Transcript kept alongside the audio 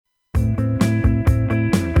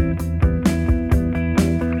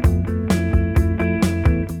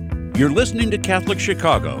You're listening to Catholic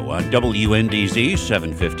Chicago on WNDZ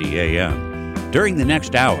 750 AM. During the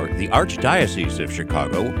next hour, the Archdiocese of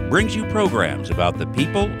Chicago brings you programs about the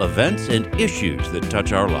people, events, and issues that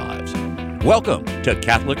touch our lives. Welcome to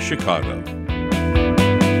Catholic Chicago.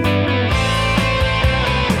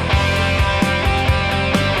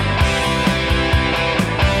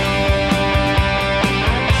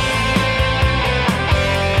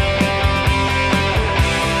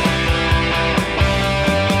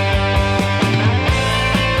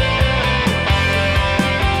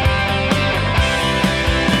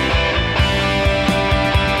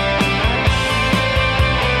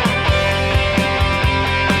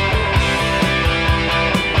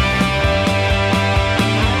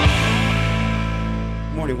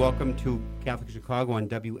 Welcome to Catholic Chicago on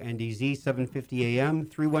WNDZ 750 AM.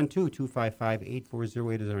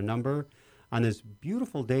 312-255-8408 is our number. On this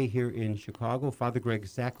beautiful day here in Chicago, Father Greg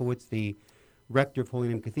Sakowicz, the rector of Holy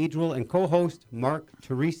Name Cathedral, and co-host Mark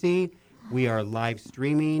Teresi. We are live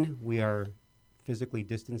streaming. We are physically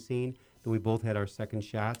distancing, though we both had our second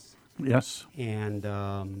shots. Yes. And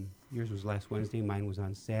yours was last Wednesday. Mine was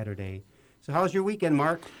on Saturday. So how was your weekend,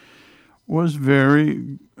 Mark? Was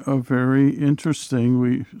very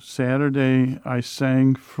interesting. Saturday I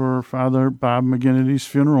sang for Father Bob McGinnity's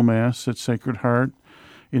funeral mass at Sacred Heart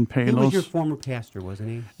in Palos. He was your former pastor, wasn't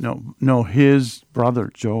he? No, his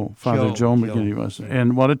brother Father Joe McGinnity was. Yeah.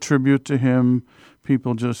 And what a tribute to him.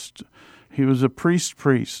 People he was a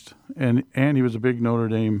priest, and he was a big Notre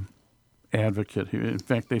Dame advocate. In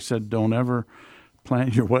fact, they said don't ever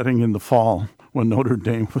plan your wedding in the fall when Notre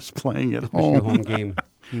Dame was playing at home. Your home game.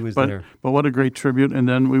 He was there. But what a great tribute. And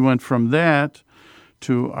then we went from that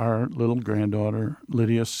to our little granddaughter,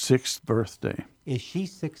 Lydia's 6th birthday. Is she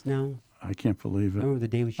 6 now? I can't believe it. I remember the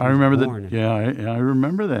day she was born. I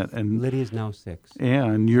remember that. And Lydia's now 6. Yeah,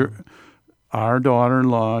 and our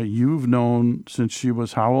daughter-in-law, you've known since she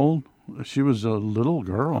was how old? She was a little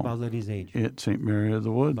girl. About Lydia's age. At St. Mary of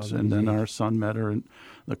the Woods. And then our son met her in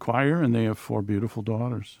the choir, and they have 4 beautiful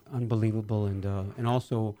daughters. Unbelievable. And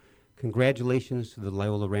also, congratulations to the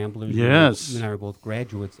Loyola Ramblers. Yes. You and I are both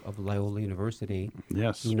graduates of Loyola University.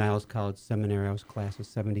 Yes. Through Niles College Seminary. I was class of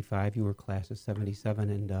 75. You were class of 77.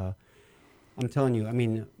 And I'm telling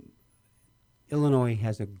you, Illinois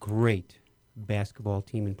has a great basketball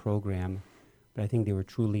team and program, but I think they were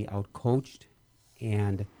truly outcoached.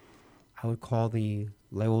 And I would call the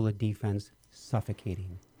Loyola defense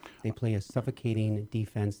suffocating. They play a suffocating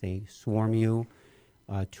defense. They swarm you.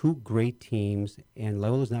 2 great teams, and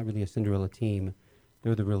Loyola's not really a Cinderella team.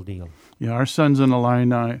 They're the real deal. Yeah, our son's an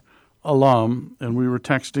Illini alum, and we were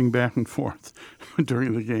texting back and forth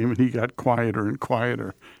during the game, and he got quieter and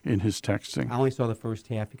quieter in his texting. I only saw the first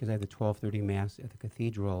half because I had the 12:30 Mass at the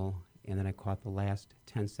cathedral, and then I caught the last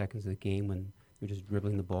 10 seconds of the game when they were just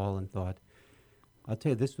dribbling the ball and thought, I'll tell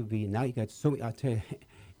you, this would be, now you got so many, I'll tell you,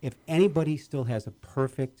 if anybody still has a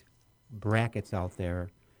perfect brackets out there,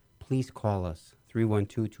 please call us.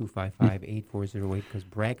 312-255-8408, because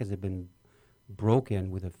brackets have been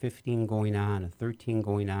broken with a 15 going on, a 13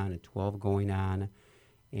 going on, a 12 going on,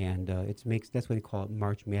 and that's what they call it,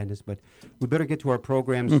 March Madness. But we better get to our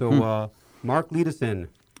program. So, Mark, lead us in.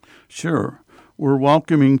 Sure. We're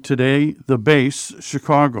welcoming today the Base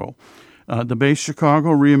Chicago. The Base Chicago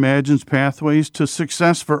reimagines pathways to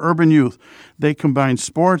success for urban youth. They combine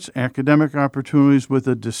sports, academic opportunities with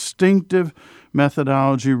a distinctive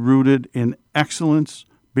methodology rooted in excellence,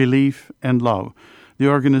 belief, and love. The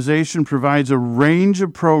organization provides a range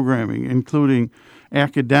of programming, including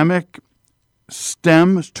academic,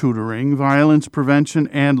 STEM tutoring, violence prevention,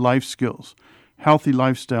 and life skills, healthy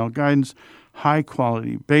lifestyle guidance,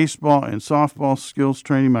 high-quality baseball and softball skills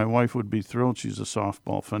training. My wife would be thrilled. She's a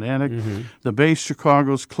softball fanatic. Mm-hmm. The Base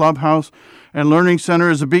Chicago's Clubhouse and Learning Center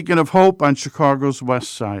is a beacon of hope on Chicago's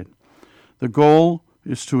west side. The goal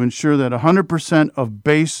is to ensure that 100% of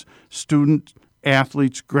Base student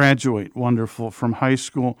athletes graduate from high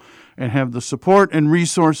school and have the support and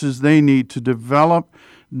resources they need to develop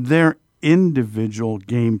their individual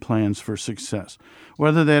game plans for success,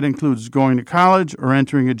 whether that includes going to college or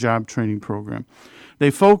entering a job training program. They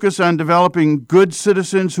focus on developing good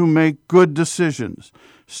citizens who make good decisions,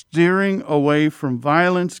 steering away from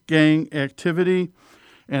violence, gang activity,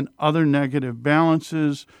 and other negative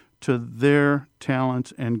balances to their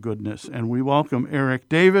talents and goodness. And we welcome Eric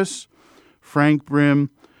Davis, Frank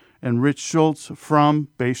Brim, and Rich Schultz from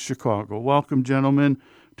Base Chicago. Welcome, gentlemen,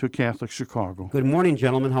 to Catholic Chicago. Good morning,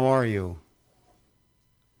 gentlemen. How are you?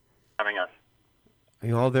 Having us. Are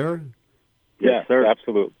you all there? Yes, sir.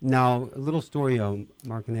 Absolutely. Now, a little story,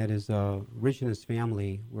 Mark, and that is Rich and his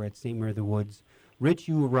family were at St. Mary of the Woods. Rich,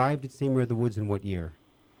 you arrived at St. Mary of the Woods in what year?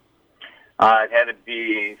 It had to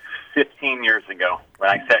be 15 years ago when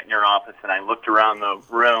I sat in your office and I looked around the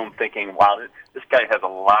room thinking, wow, this guy has a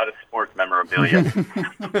lot of sports memorabilia.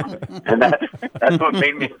 And that's what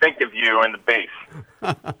made me think of you and the base.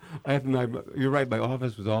 You're right. My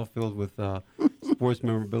office was all filled with sports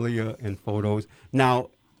memorabilia and photos. Now,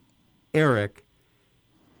 Eric,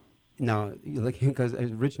 because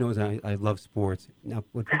Rich knows I love sports. Now,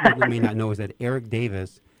 what people may not know is that Eric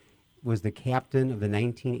Davis was the captain of the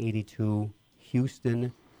 1982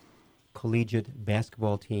 Houston Collegiate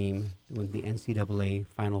basketball team with the NCAA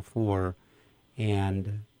Final Four,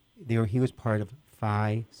 and he was part of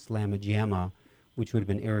Phi Slamma Jamma, which would have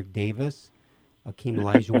been Eric Davis, Akeem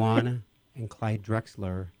Olajuwon, and Clyde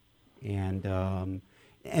Drexler, and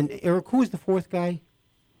Eric, who was the fourth guy?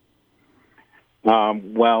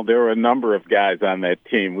 Well, there were a number of guys on that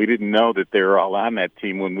team. We didn't know that they were all on that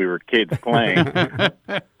team when we were kids playing.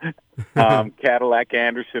 Cadillac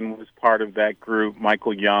Anderson was part of that group.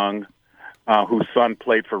 Michael Young, whose son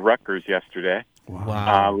played for Rutgers yesterday.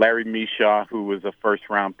 Wow. Larry Mishaw, who was a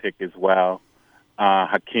first-round pick as well.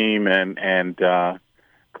 Hakeem and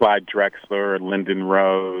Clyde Drexler, Lyndon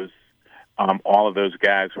Rose. All of those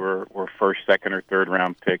guys were first, second, or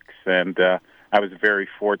third-round picks, and I was very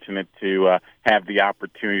fortunate to have the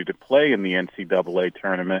opportunity to play in the NCAA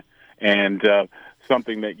tournament. And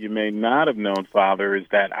something that you may not have known, Father, is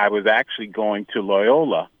that I was actually going to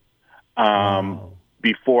Loyola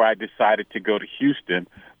before I decided to go to Houston.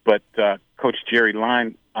 But Coach Jerry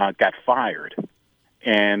Line got fired.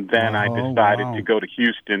 And then I decided to go to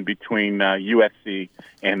Houston between USC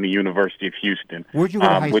and the University of Houston. Where'd you go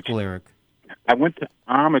to high school, Eric? I went to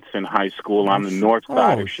Amundsen High School on the north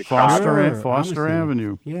side of Chicago. Foster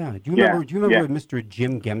Avenue. Yeah. Do you remember Mr.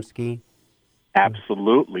 Jim Gemsky?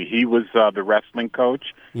 Absolutely. He was the wrestling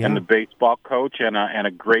coach and the baseball coach and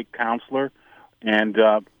a great counselor. And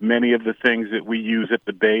many of the things that we use at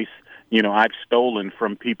the base, I've stolen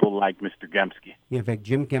from people like Mr. Gemsky. Yeah, in fact,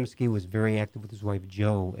 Jim Gemsky was very active with his wife,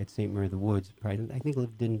 Jo, at St. Mary of the Woods. I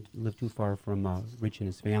think didn't live too far from Rich and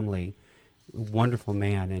his family. Wonderful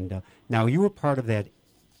man. And now you were part of that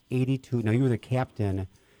 82. Now you were the captain.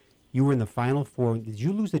 You were in the Final Four. Did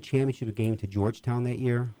you lose the championship game to Georgetown that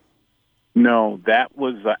year? No, that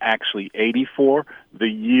was actually 84. The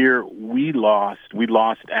year we lost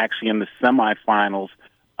actually in the semifinals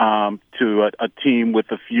to a team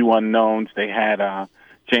with a few unknowns. They had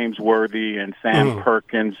James Worthy and Sam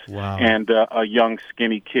Perkins and a young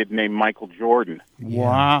skinny kid named Michael Jordan. Yeah.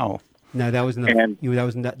 Wow. No, that was in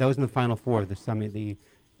the Final Four.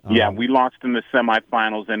 We lost in the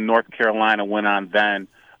semifinals, and North Carolina went on then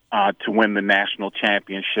to win the national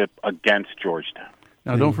championship against Georgetown.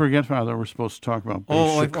 Now, don't forget, Father, we're supposed to talk about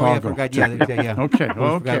Chicago. I forgot. Yeah. Okay. I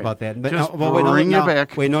forgot about that. But just bring it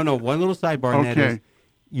back. Wait, no. One little sidebar, and that is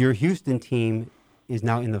your Houston team is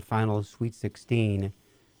now in the final Sweet 16,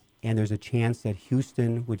 and there's a chance that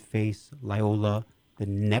Houston would face Loyola the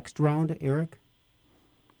next round, Eric?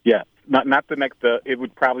 Yeah. Not the next. It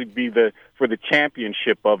would probably be for the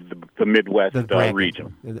championship of the Midwest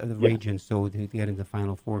region. The region. So to get into the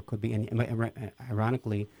Final Four could be. And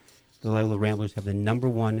ironically, the Loyola Ramblers have the number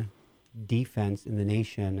one defense in the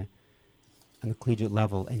nation on the collegiate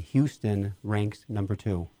level, and Houston ranks number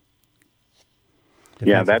 2.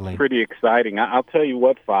 Yeah, that's pretty exciting. I'll tell you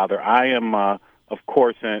what, Father. I am, of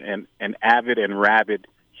course, an avid and rabid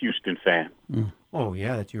Houston fan. Mm. Oh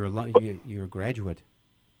yeah, you're a graduate.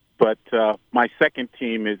 But my second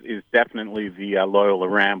team is definitely the Loyola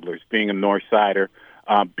Ramblers. Being a North Sider,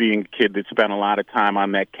 being a kid that spent a lot of time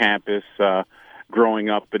on that campus, growing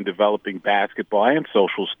up and developing basketball and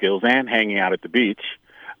social skills and hanging out at the beach,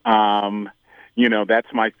 that's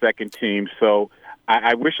my second team. So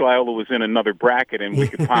I wish Loyola was in another bracket and we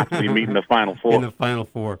could possibly meet in the Final Four. In the Final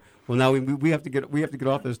Four. Well, now we have to get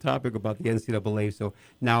off this topic about the NCAA. So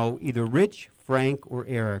now either Rich, Frank, or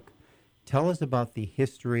Eric, tell us about the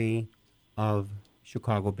history of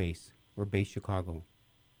Chicago Base or Base Chicago.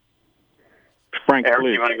 Frank, Eric,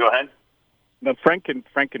 please. you want to go ahead? No, Frank can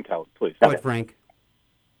tell it, please. Go ahead, Frank.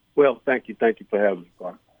 Well, thank you for having me,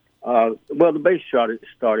 Clark. Well, the base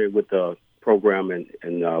started with a program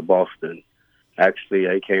in Boston. Actually,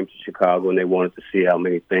 they came to Chicago and they wanted to see how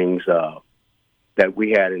many things that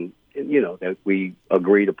we had that we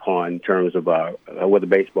agreed upon in terms of where the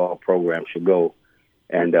baseball program should go.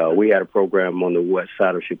 And we had a program on the west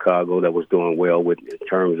side of Chicago that was doing well in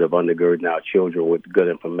terms of undergirding our children with good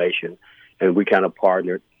information, and we kind of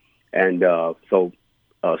partnered. And so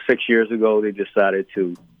 6 years ago, they decided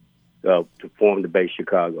to form the Base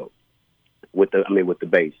Chicago with the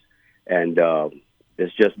base, and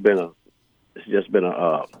it's just been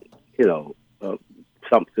a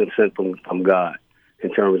something sent from God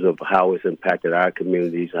in terms of how it's impacted our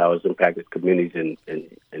communities, how it's impacted communities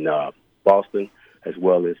in Boston, as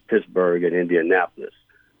well as Pittsburgh and Indianapolis.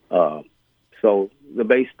 So the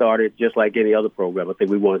base started just like any other program. I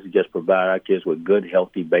think we wanted to just provide our kids with good,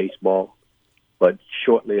 healthy baseball. But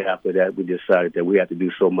shortly after that, we decided that we had to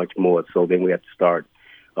do so much more. So then we had to start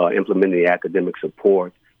implementing the academic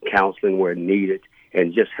support, counseling where needed,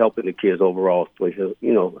 and just helping the kids overall,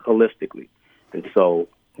 holistically. And so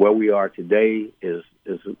where we are today is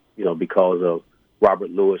because of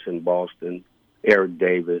Robert Lewis in Boston, Eric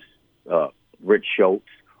Davis, Rich Schultz,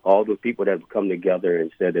 all the people that have come together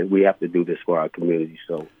and said that we have to do this for our community.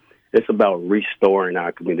 So it's about restoring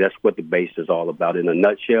our community. That's what the base is all about. In a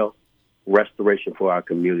nutshell, restoration for our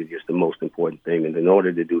community is the most important thing. And in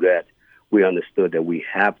order to do that, we understood that we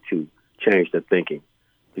have to change the thinking,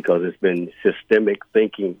 because it's been systemic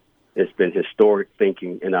thinking, it's been historic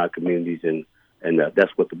thinking in our communities, and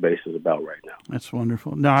that's what the base is about right now. That's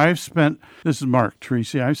wonderful. Now, this is Mark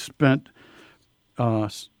Tracy, I've spent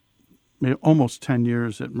almost 10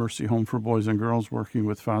 years at Mercy Home for Boys and Girls working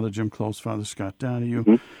with Father Jim Close, Father Scott Donahue.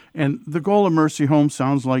 Mm-hmm. And the goal of Mercy Home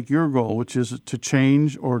sounds like your goal, which is to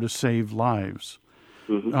change or to save lives.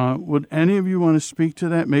 Mm-hmm. Would any of you want to speak to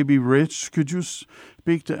that? Maybe Rich, could you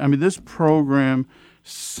speak to, this program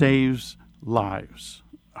saves lives.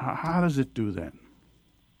 How does it do that?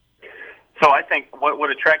 So I think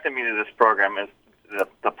what attracted me to this program is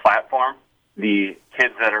the platform, the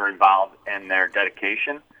kids that are involved, and their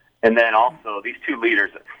dedication. And then also these two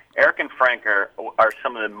leaders, Eric and Frank, are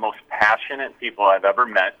some of the most passionate people I've ever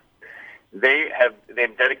met. They've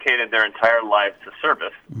dedicated their entire lives to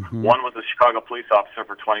service. Mm-hmm. One was a Chicago police officer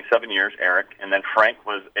for 27 years, Eric, and then Frank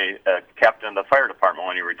was a captain of the fire department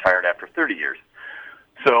when he retired after 30 years.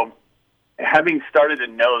 So having started to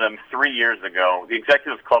know them 3 years ago, the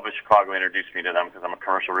Executives Club of Chicago introduced me to them because I'm a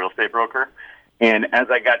commercial real estate broker. And as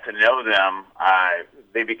I got to know them,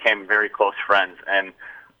 they became very close friends. And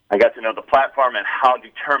I got to know the platform and how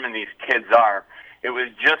determined these kids are. It was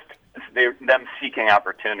just them seeking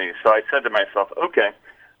opportunities. So I said to myself, okay,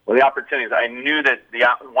 well, the opportunities, I knew that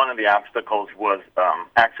one of the obstacles was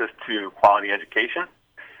access to quality education.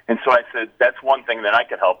 And so I said, that's one thing that I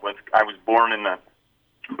could help with. I was born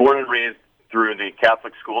and raised through the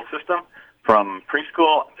Catholic school system, from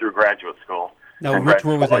preschool through graduate school. Now, Rich,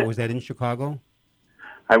 where was that? Was that in Chicago?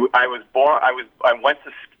 I went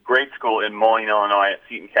to grade school in Moline, Illinois at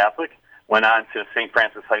Seton Catholic, went on to St.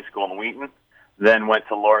 Francis High School in Wheaton, then went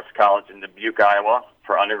to Loras College in Dubuque, Iowa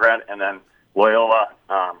for undergrad, and then Loyola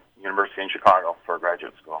University in Chicago for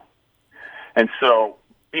graduate school. And so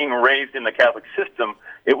being raised in the Catholic system,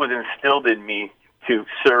 it was instilled in me to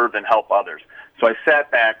serve and help others. So I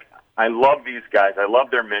sat back. I love these guys. I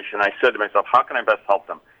love their mission. I said to myself, how can I best help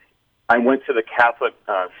them? I went to the Catholic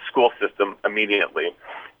school system immediately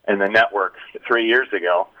and the network 3 years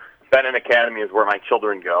ago. Bennett Academy is where my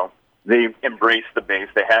children go. They embraced the base.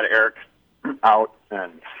 They had Eric out,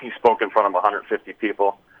 and he spoke in front of 150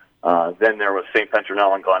 people. Then there was St.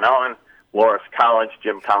 Petronell and Glen Ellen, Loras College.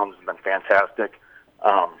 Jim Collins has been fantastic.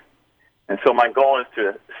 And so my goal is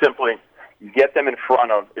to simply get them in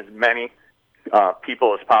front of as many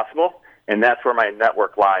people as possible, and that's where my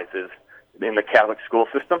network lies, is in the Catholic school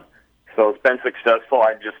system. So it's been successful.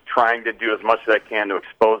 I'm just trying to do as much as I can to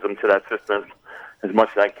expose them to that system as much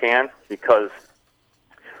as I can, because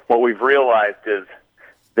what we've realized is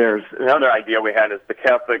there's another idea we had is the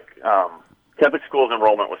Catholic schools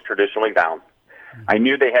enrollment was traditionally down. I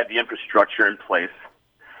knew they had the infrastructure in place.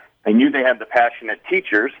 I knew they had the passionate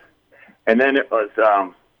teachers, and then it was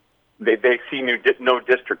they see no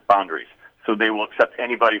district boundaries, so they will accept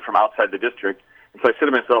anybody from outside the district. And so I said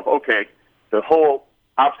to myself, okay, the whole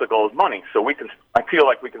obstacle is money, so I feel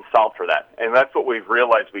like we can solve for that, and that's what we've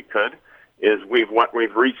realized we could. Is we've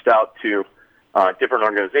reached out to different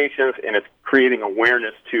organizations, and it's creating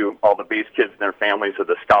awareness to all the base kids and their families of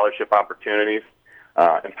the scholarship opportunities,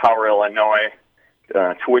 Empower Illinois,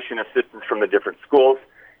 tuition assistance from the different schools,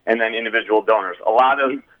 and then individual donors. A lot of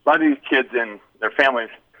these kids and their families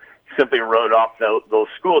simply wrote off those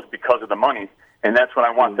schools because of the money, and that's what I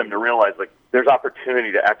want them to realize. Like, there's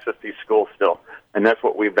opportunity to access these schools still, and that's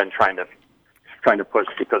what we've been trying to push,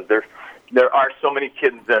 because there are so many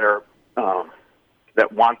kids that are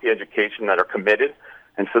that want the education, that are committed.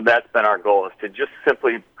 And so that's been our goal, is to just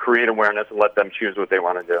simply create awareness and let them choose what they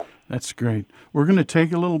want to do. That's great. We're going to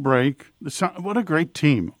take a little break. What a great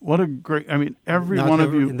team. Every one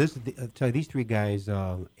of you. And these three guys,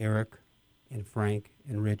 Eric and Frank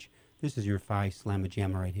and Rich, this is your Phi Slamma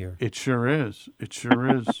Jamma right here. It sure is. It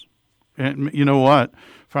sure is. And you know what?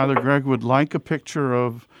 Father Greg would like a picture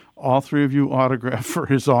of all three of you autographed for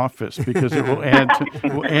his office because it will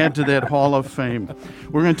add to that Hall of Fame.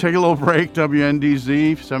 We're going to take a little break.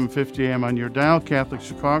 WNDZ, 750 AM on your dial, Catholic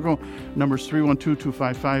Chicago. Number's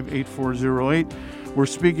 312-255-8408. We're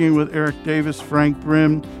speaking with Eric Davis, Frank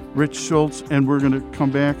Brim, Rich Schultz, and we're going to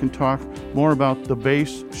come back and talk more about the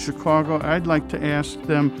Base Chicago. I'd like to ask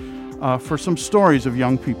them for some stories of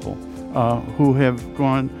young people who have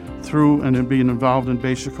gone through and being involved in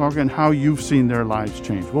Base Chicago and how you've seen their lives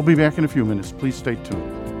change. We'll be back in a few minutes. Please stay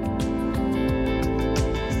tuned.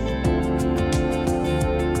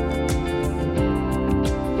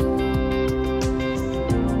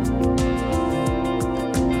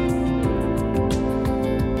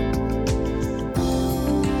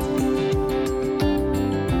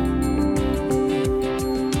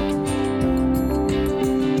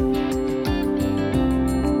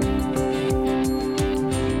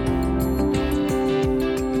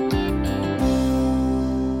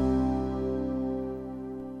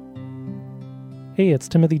 Hey, it's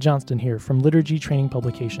Timothy Johnston here from Liturgy Training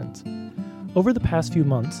Publications. Over the past few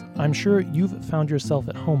months, I'm sure you've found yourself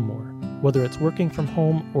at home more, whether it's working from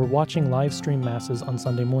home or watching live stream masses on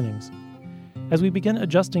Sunday mornings. As we begin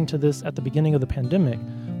adjusting to this at the beginning of the pandemic,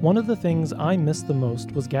 one of the things I missed the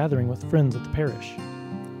most was gathering with friends at the parish.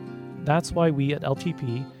 That's why we at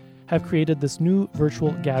LTP have created this new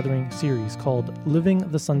virtual gathering series called Living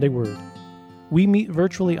the Sunday Word. We meet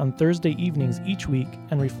virtually on Thursday evenings each week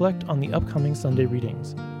and reflect on the upcoming Sunday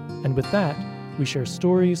readings. And with that, we share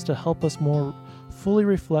stories to help us more fully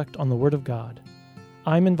reflect on the Word of God.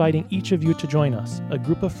 I'm inviting each of you to join us, a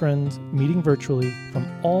group of friends meeting virtually from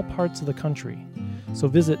all parts of the country. So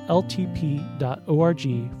visit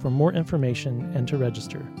ltp.org for more information and to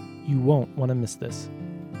register. You won't want to miss this.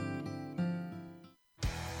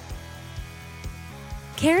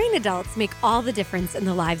 Caring adults make all the difference in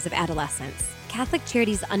the lives of adolescents. Catholic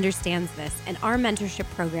Charities understands this, and our mentorship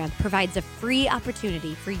program provides a free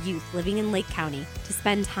opportunity for youth living in Lake County to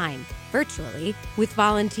spend time, virtually, with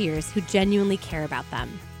volunteers who genuinely care about them.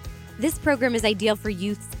 This program is ideal for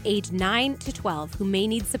youths age 9 to 12 who may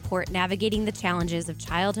need support navigating the challenges of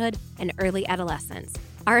childhood and early adolescence.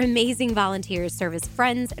 Our amazing volunteers serve as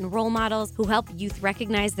friends and role models who help youth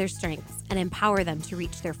recognize their strengths and empower them to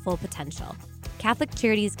reach their full potential. Catholic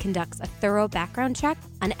Charities conducts a thorough background check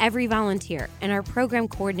on every volunteer, and our program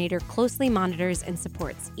coordinator closely monitors and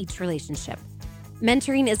supports each relationship.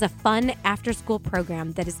 Mentoring is a fun after-school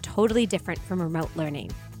program that is totally different from remote learning.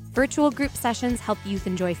 Virtual group sessions help youth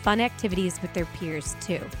enjoy fun activities with their peers,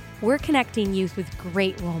 too. We're connecting youth with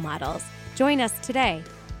great role models. Join us today.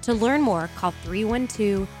 To learn more, call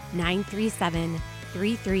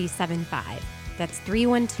 312-937-3375. That's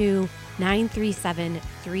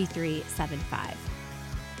 312-937-3375.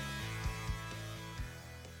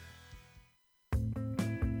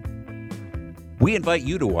 We invite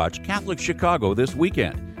you to watch Catholic Chicago this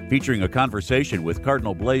weekend, featuring a conversation with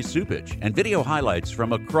Cardinal Blaise Cupich and video highlights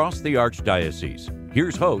from across the Archdiocese.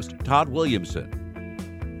 Here's host Todd Williamson.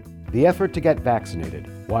 The effort to get vaccinated,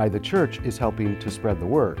 why the Church is helping to spread the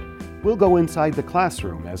word. We'll go inside the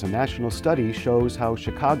classroom as a national study shows how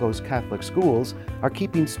Chicago's Catholic schools are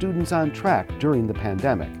keeping students on track during the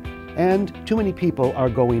pandemic. And too many people are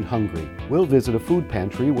going hungry. We'll visit a food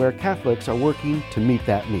pantry where Catholics are working to meet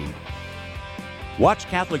that need. Watch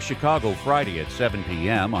Catholic Chicago Friday at 7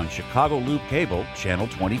 p.m. on Chicago Loop Cable, Channel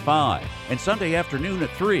 25, and Sunday afternoon at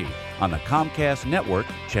 3 on the Comcast Network,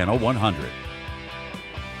 Channel 100.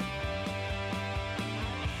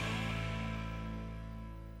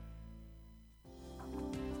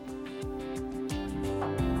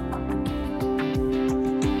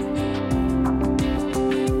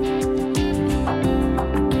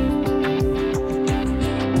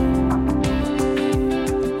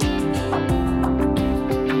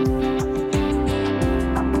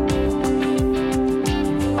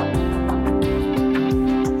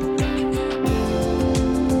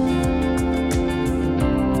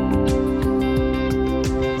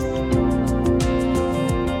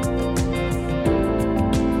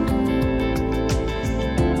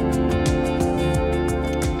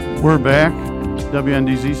 We're back.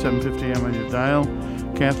 WNDZ 750 AM on your dial.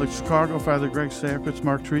 Catholic Chicago, Father Greg Sakowicz,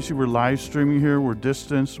 Mark Teresi. We're live streaming here. We're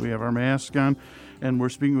distanced. We have our mask on. And we're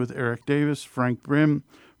speaking with Eric Davis, Frank Brim,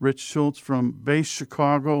 Rich Schultz from Base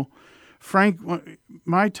Chicago. Frank,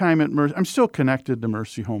 my time at Mercy, I'm still connected to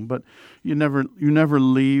Mercy Home, but you never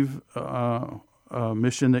leave a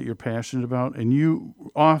mission that you're passionate about. And you,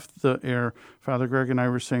 off the air, Father Greg and I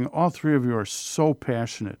were saying, all three of you are so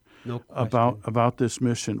passionate about this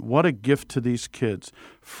mission. What a gift to these kids.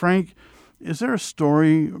 Frank, Is there a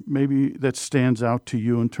story maybe that stands out to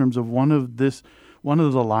you in terms of one of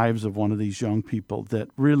the lives of one of these young people that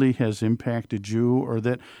really has impacted you or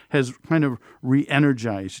that has kind of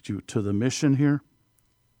re-energized you to the mission here?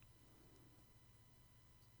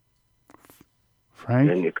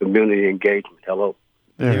 Frank? And the community engagement. Hello.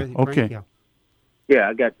 There. Okay. Frank, Yeah,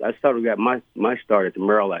 I got my start at the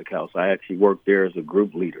Marillac House. I actually worked there as a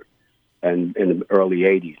group leader, and in the early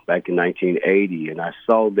 '80s, back in 1980, and I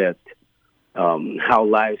saw that how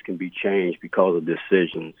lives can be changed because of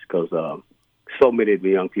decisions. Because so many of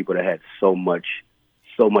the young people that had so much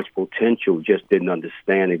potential just didn't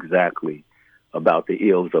understand exactly about the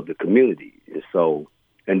ills of the community,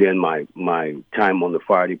 and then my time on the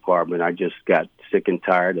fire department, I just got sick and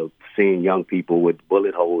tired of seeing young people with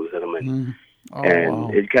bullet holes in them, and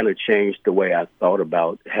it kind of changed the way I thought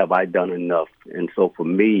about, have I done enough? And so for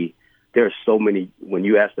me, there's so many, when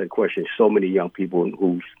you ask that question, so many young people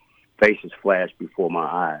whose faces flash before my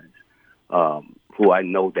eyes, who I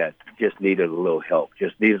know that just needed a little help,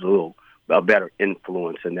 just needed a better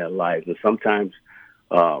influence in their lives. And sometimes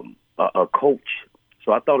a coach.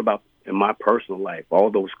 So I thought about in my personal life, all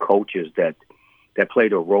those coaches that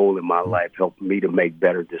played a role in my life helped me to make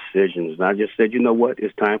better decisions. And I just said, you know what,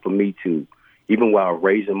 it's time for me to, even while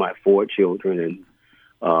raising my 4 children,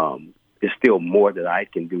 and there's still more that I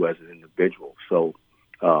can do as an individual. So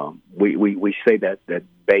we say that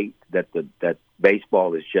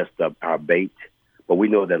baseball is just our bait, but we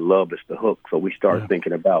know that love is the hook. So we start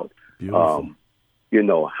thinking about,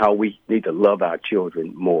 how we need to love our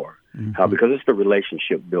children more, because it's the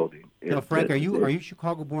relationship building. Now, Frank, are you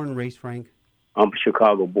Chicago born and raised, Frank? I'm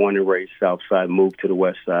Chicago born and raised, South Side, moved to the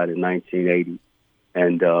West Side in 1980.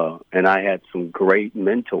 And I had some great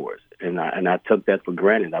mentors, and I took that for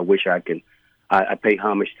granted. I wish I pay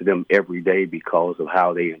homage to them every day because of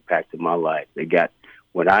how they impacted my life.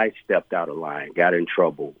 When I stepped out of line, got in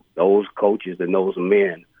trouble, those coaches and those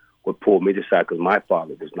men would pull me to the side because my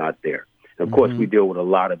father was not there. And of course, we deal with a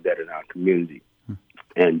lot of that in our community.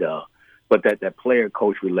 And but that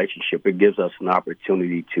player-coach relationship, it gives us an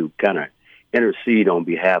opportunity to kind of intercede on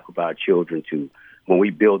behalf of our children. When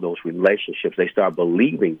we build those relationships, they start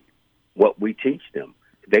believing what we teach them.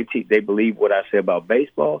 They believe what I say about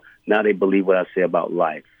baseball. Now they believe what I say about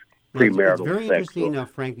life, premarital It's very sex. interesting,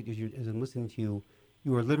 Frank, as I'm listening to you,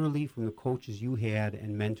 you are literally, from the coaches you had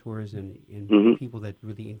and mentors and people that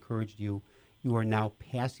really encouraged you, you are now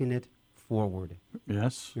passing it forward.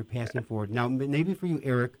 Yes. You're passing forward. Now, maybe for you,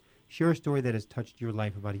 Eric, share a story that has touched your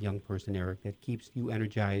life about a young person, Eric, that keeps you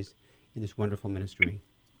energized in this wonderful ministry.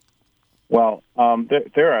 Well,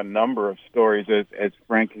 there are a number of stories, as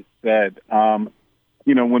Frank has said.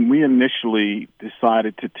 When we initially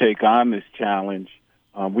decided to take on this challenge,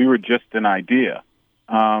 we were just an idea.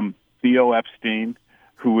 Theo Epstein,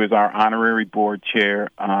 who is our honorary board chair,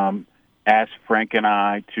 asked Frank and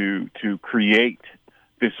I to create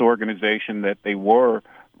this organization that they were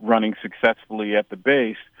running successfully at the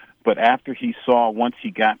base. But after he saw, once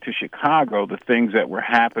he got to Chicago, the things that were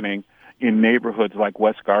happening in neighborhoods like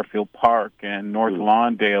West Garfield Park and North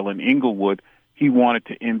Lawndale and Inglewood, he wanted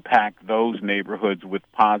to impact those neighborhoods with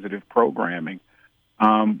positive programming.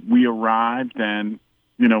 We arrived and,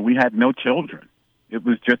 we had no children. It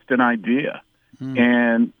was just an idea.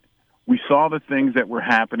 And we saw the things that were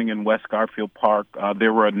happening in West Garfield Park.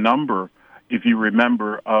 There were a number, if you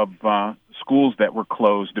remember, of schools that were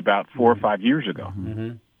closed about 4 or 5 years ago.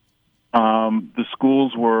 The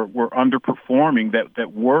schools were underperforming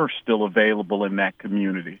that were still available in that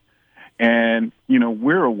community. And,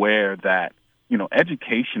 we're aware that,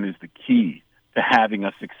 education is the key to having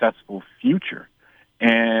a successful future.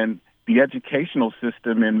 And the educational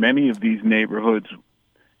system in many of these neighborhoods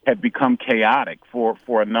had become chaotic for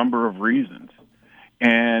a number of reasons.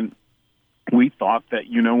 And we thought that,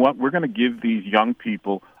 we're going to give these young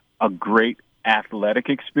people a great athletic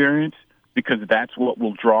experience because that's what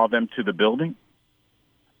will draw them to the building.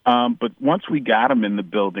 But once we got them in the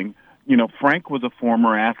building, Frank was a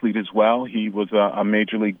former athlete as well. He was a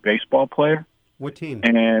Major League Baseball player. What team?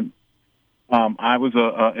 And I was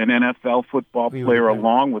an NFL football player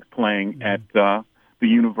along with playing at the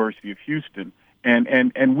University of Houston.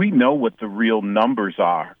 And we know what the real numbers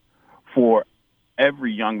are for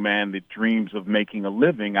every young man that dreams of making a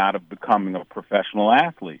living out of becoming a professional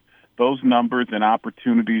athlete. Those numbers and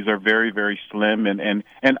opportunities are very, very slim and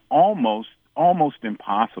almost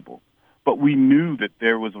impossible. But we knew that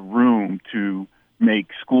there was room to make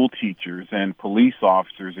school teachers and police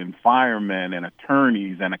officers and firemen and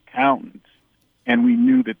attorneys and accountants. And we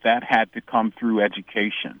knew that had to come through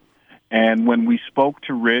education. And when we spoke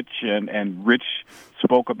to Rich and Rich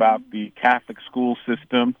spoke about the Catholic school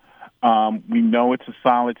system, We know it's a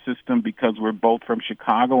solid system because we're both from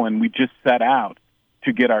Chicago, and we just set out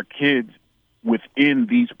to get our kids within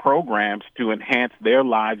these programs to enhance their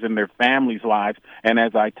lives and their families' lives. And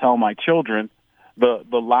as I tell my children, the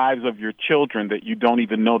lives of your children that you don't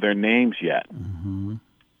even know their names yet. Mm-hmm.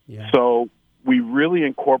 Yeah. So we really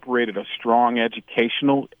incorporated a strong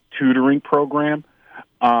educational tutoring program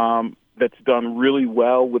that's done really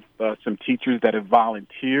well with some teachers that have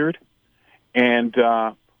volunteered. And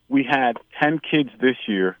we had 10 kids this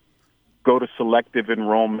year go to selective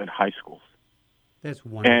enrollment high schools. That's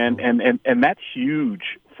wonderful. And that's huge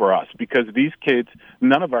for us because these kids,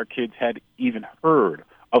 none of our kids had even heard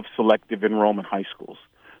of selective enrollment high schools.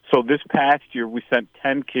 So this past year, we sent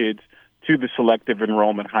 10 kids to the selective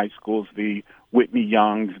enrollment high schools, the Whitney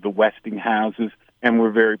Youngs, the Westinghouses, and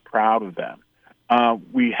we're very proud of them.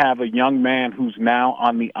 We have a young man who's now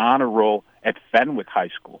on the honor roll at Fenwick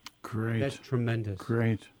High School. Great. That's tremendous.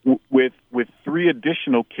 Great. With 3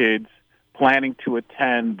 additional kids planning to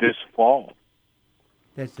attend this fall.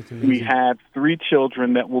 That's amazing. We have 3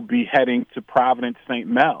 children that will be heading to Providence St.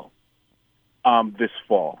 Mel this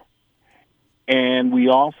fall. And we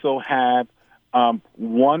also have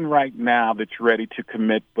one right now that's ready to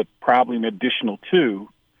commit, but probably an additional 2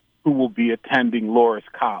 who will be attending Loras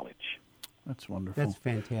College. That's wonderful. That's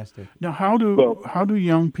fantastic. Now, how do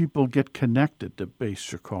young people get connected to Base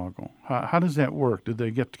Chicago? How does that work? Do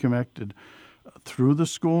they get connected through the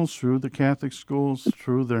schools, through the Catholic schools,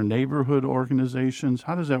 through their neighborhood organizations?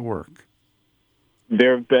 How does that work?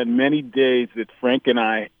 There have been many days that Frank and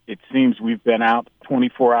I, it seems we've been out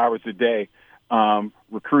 24 hours a day,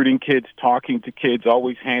 recruiting kids, talking to kids,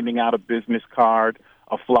 always handing out a business card,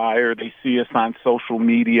 a flyer. They see us on social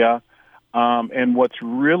media. And what's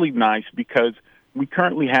really nice, because we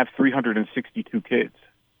currently have 362 kids.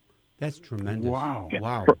 That's tremendous. Wow. Yeah,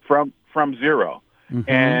 Wow. From zero. Mm-hmm.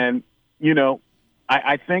 And, you know,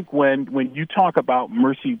 I think when you talk about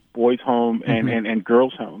Mercy Boys Home and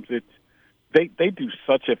Girls Homes, they do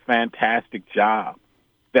such a fantastic job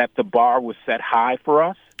that the bar was set high for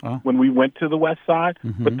us when we went to the West Side.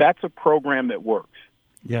 Mm-hmm. But that's a program that works.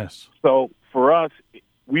 Yes. So for us,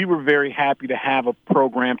 we were very happy to have a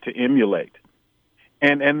program to emulate.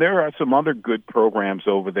 And there are some other good programs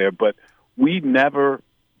over there, but we never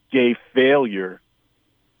gave failure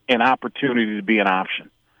an opportunity to be an option.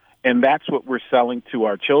 And that's what we're selling to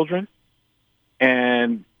our children.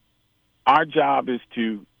 And our job is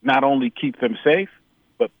to not only keep them safe,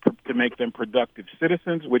 but to make them productive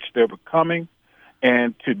citizens, which they're becoming,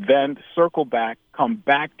 and to then circle back, come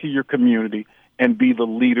back to your community, and be the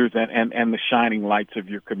leaders and the shining lights of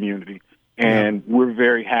your community. And we're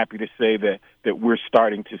very happy to say that we're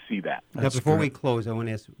starting to see that. Now, before we close, I want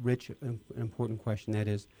to ask Rich an important question. That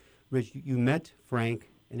is, Rich, you met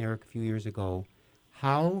Frank and Eric a few years ago.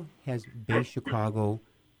 How has Base Chicago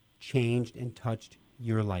changed and touched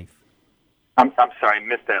your life? I'm sorry, I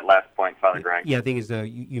missed that last point, Father Greg. Yeah, the thing is,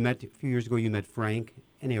 you met a few years ago. You met Frank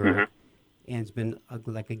and Eric, and it's been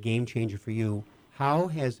like a game changer for you. How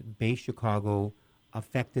has Base Chicago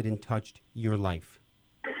affected and touched your life?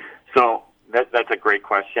 So that's a great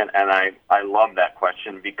question, and I love that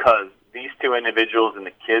question because these 2 individuals and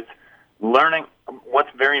the kids learning.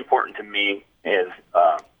 What's very important to me is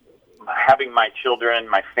having my children,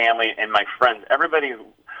 my family, and my friends. Everybody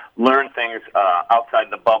learn things outside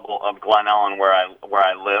the bubble of Glen Ellen, where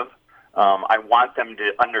I live. I want them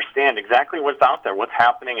to understand exactly what's out there, what's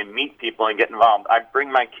happening, and meet people and get involved. I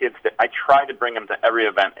try to bring them to every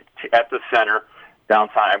event at the center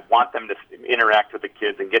downtown. I want them to interact with the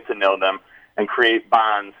kids and get to know them and create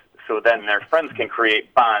bonds so then their friends can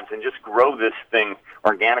create bonds and just grow this thing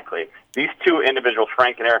organically. These 2 individuals,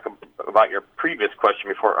 Frank and Eric, about your previous question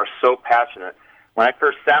before, are so passionate. When I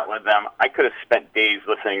first sat with them, I could have spent days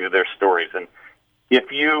listening to their stories. And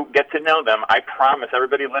if you get to know them, I promise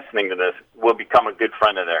everybody listening to this will become a good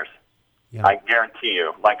friend of theirs. Yeah. I guarantee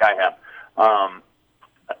you, like I have.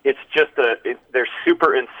 It's just they're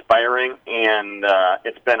super inspiring, and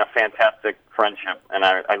it's been a fantastic friendship, and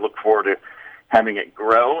I look forward to having it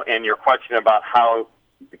grow. And your question about how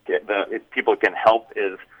people can help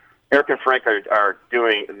is Eric and Frank are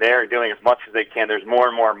doing as much as they can. There's more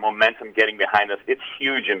and more momentum getting behind us. It's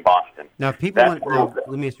huge in Boston. Now, if people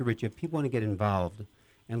let me ask you, Rich, if people want to get involved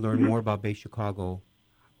and learn more about Base Chicago,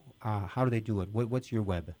 how do they do it? What's your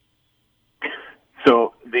web?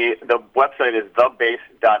 So the website is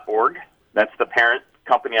thebase.org. That's the parent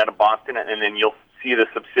company out of Boston, and then you'll see the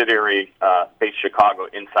subsidiary Base Chicago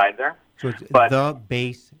inside there. So it's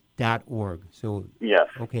thebase.org. So yes.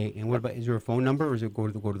 Okay, and what about? Is there a phone number, or is it go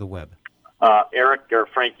to the web? Eric or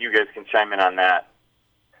Frank, you guys can chime in on that.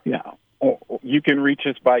 Yeah. Or you can reach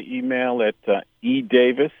us by email at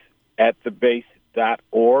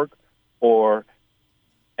edavis@thebase.org or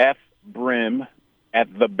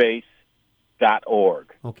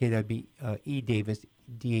fbrim@thebase.org. Okay, that'd be E. Davis,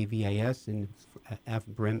 D-A-V-I-S, and F.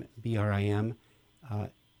 Brim, B-R-I-M.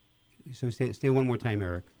 So say one more time,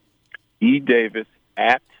 Eric.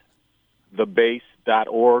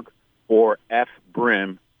 edavis@thebase.org or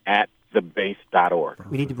fbrim@thebase.org.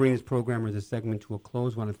 We need to bring this program or this segment to a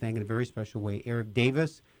close. I want to thank in a very special way Eric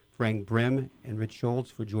Davis, Frank Brim, and Rich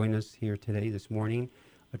Schultz for joining us here today, this morning.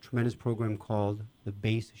 A tremendous program called The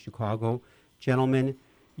Base Chicago. Gentlemen,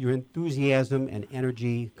 your enthusiasm and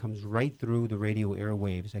energy comes right through the radio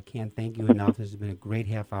airwaves. I can't thank you enough. This has been a great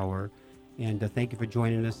half hour. And thank you for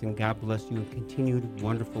joining us, and God bless you and continued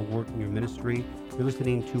wonderful work in your ministry. You're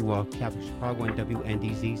listening to Catholic Chicago on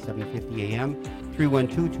WNDZ 750 AM,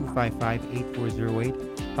 312-255-8408.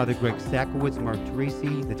 Father Greg Sakowitz, Mark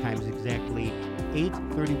Teresi. The time is exactly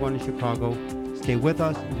 8:31 in Chicago. Stay with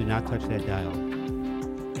us and do not touch that dial.